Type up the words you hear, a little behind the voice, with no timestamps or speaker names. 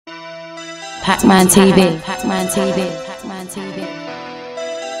Pac-Man TV. Pac-Man TV. Pac-Man TV.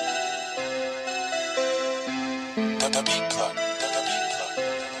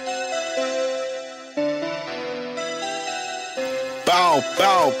 Bow,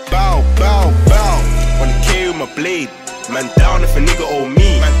 bow, bow, bow, bow. On the K with my blade. Man down if a nigga owe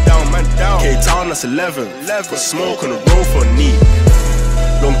me. Man down, man down. K-Town, that's 11. Put smoke on the road for a knee.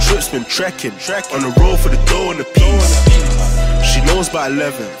 Long trips been trekking. On the road for the dough and the peace. She knows by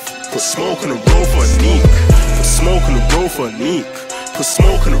 11. Put smoke on the road for a neek. Put smoke on the road for a neek. Put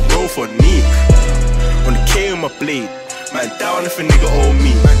smoke on the road for a neek. On the K with my blade. Man down if a nigga owe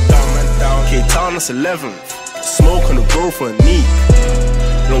me. Man down, man down. K-Town, that's 11. Put smoke on the road for a neek.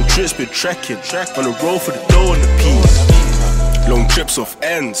 Long trips been trekking. On the road for the dough and the peace. Long trips off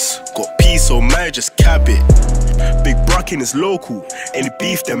ends. Got peace, so man just cap it. Big Brockin is local. Any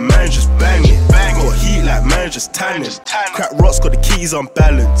beef, then man just bang it. Got heat like man just tanning. Crack rocks, got the keys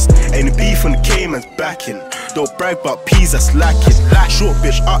unbalanced. Any beef on the K-man's backing. Don't brag about peas, that's lacking. Short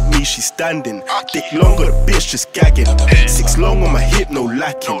bitch up me, she standing. Dick long, got a bitch just gagging. 6 long on my hip, no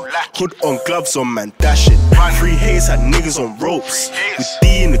lacking. Hood on, gloves on, man dashing. Free haze had niggas on ropes. With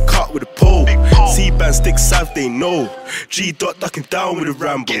D in the cut with a pole. C-band stick south, they know. G-Dot ducking down with a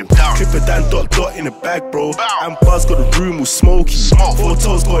Rambo. Clipper Dan dot in the bag, bro. And Buzz got the room all smoky. 4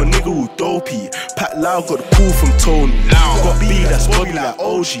 toes got a nigga all dopey. Pat Loud got the call from Tony. Got B that's buggy like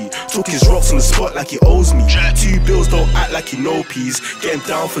OG. Took his rocks on the spot like he owes me. 2 bills, don't act like he know peas. Getting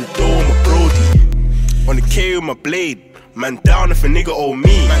down for the dough on my brody. On the K with my blade. Man down if a nigga owe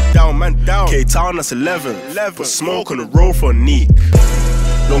me. Man down, man down. K-Town, that's 11. Put smoke on the road for a neek.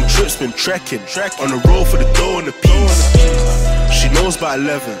 Long trips been trekking. On the road for the dough and the peace. She knows by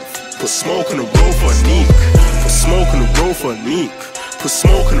 11. Put smoke on the road for a neek. Put smoke on the road for a neek. Put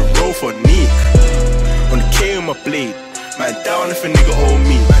smoke on the road for a neek. On the K with my blade. Man down if a nigga owe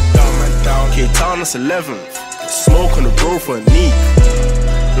me. Man down, man down. K-Town, that's 11. Put smoke on the road for a neek.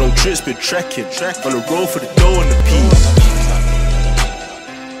 Long trips been trekking. On the road for the dough and the peace.